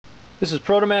This is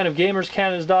Protoman of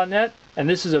GamersCanada.net, and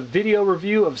this is a video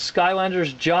review of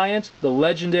Skylanders Giants, the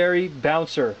legendary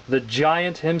bouncer, the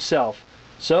giant himself.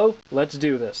 So, let's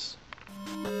do this.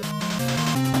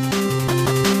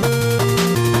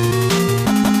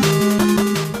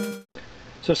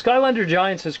 So Skylanders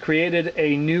Giants has created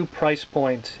a new price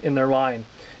point in their line.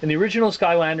 In the original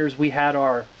Skylanders, we had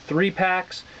our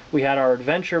 3-packs, we had our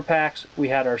adventure packs, we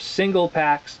had our single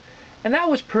packs, and that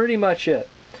was pretty much it.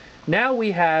 Now we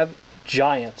have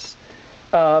Giants.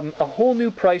 A whole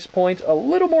new price point, a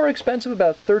little more expensive,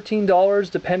 about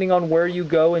 $13 depending on where you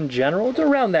go in general. It's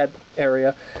around that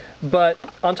area. But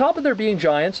on top of there being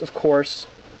Giants, of course,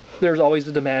 there's always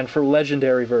the demand for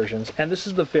legendary versions. And this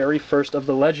is the very first of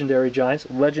the legendary Giants,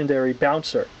 Legendary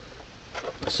Bouncer.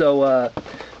 So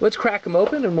let's crack them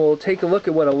open and we'll take a look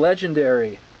at what a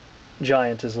legendary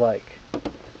Giant is like.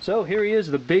 So here he is,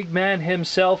 the big man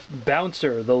himself,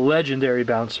 Bouncer, the legendary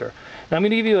Bouncer. Now I'm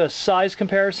going to give you a size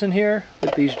comparison here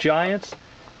with these Giants.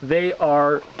 They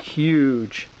are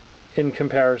huge in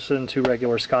comparison to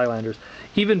regular Skylanders.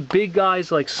 Even big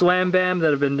guys like Slam Bam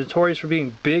that have been notorious for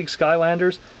being big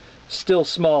Skylanders, still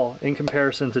small in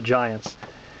comparison to Giants.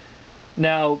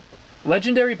 Now,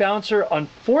 Legendary Bouncer,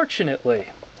 unfortunately,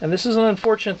 and this is an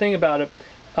unfortunate thing about it,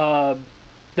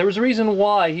 there was a reason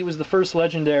why he was the first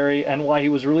legendary and why he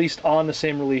was released on the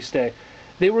same release day.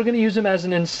 They were going to use him as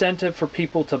an incentive for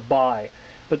people to buy.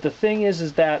 But the thing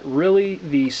is that really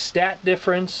the stat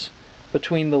difference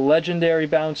between the legendary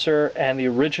Bouncer and the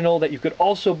original that you could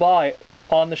also buy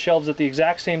on the shelves at the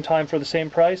exact same time for the same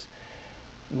price,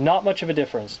 not much of a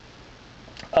difference.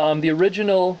 The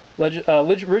original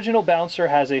Bouncer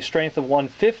has a strength of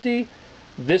 150.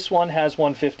 This one has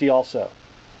 150 also.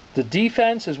 The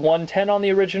defense is 110 on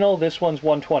the original, this one's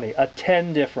 120, a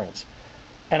 10 difference.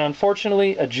 And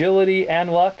unfortunately, agility and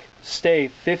luck stay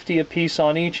 50 apiece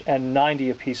on each and 90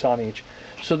 apiece on each.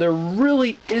 So there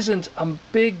really isn't a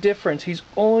big difference. He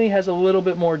only has a little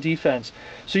bit more defense.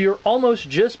 So you're almost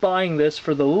just buying this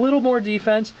for the little more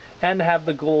defense and have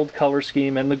the gold color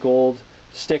scheme and the gold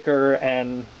sticker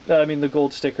and, the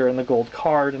gold sticker and the gold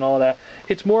card and all that.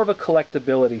 It's more of a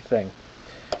collectability thing.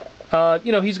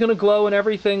 He's going to glow and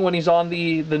everything when he's on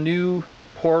the new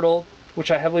portal,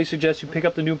 which I heavily suggest you pick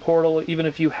up the new portal even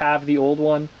if you have the old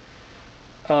one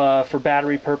for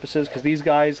battery purposes, because these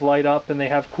guys light up and they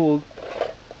have cool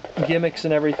gimmicks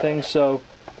and everything. So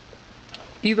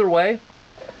either way,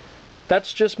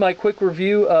 that's just my quick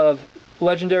review of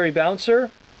Legendary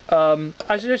Bouncer.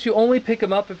 I suggest you only pick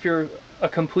him up if you're a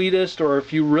completist or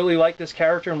if you really like this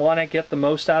character and want to get the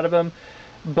most out of him.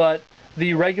 But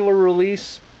the regular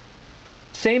release,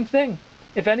 same thing.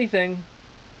 If anything,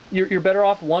 you're better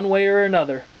off one way or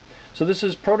another. So this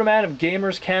is Protoman of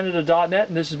GamersCanada.net,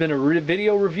 and this has been a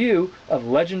video review of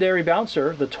Legendary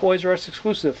Bouncer, the Toys R Us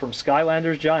exclusive from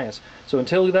Skylanders Giants. So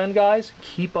until then, guys,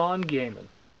 keep on gaming.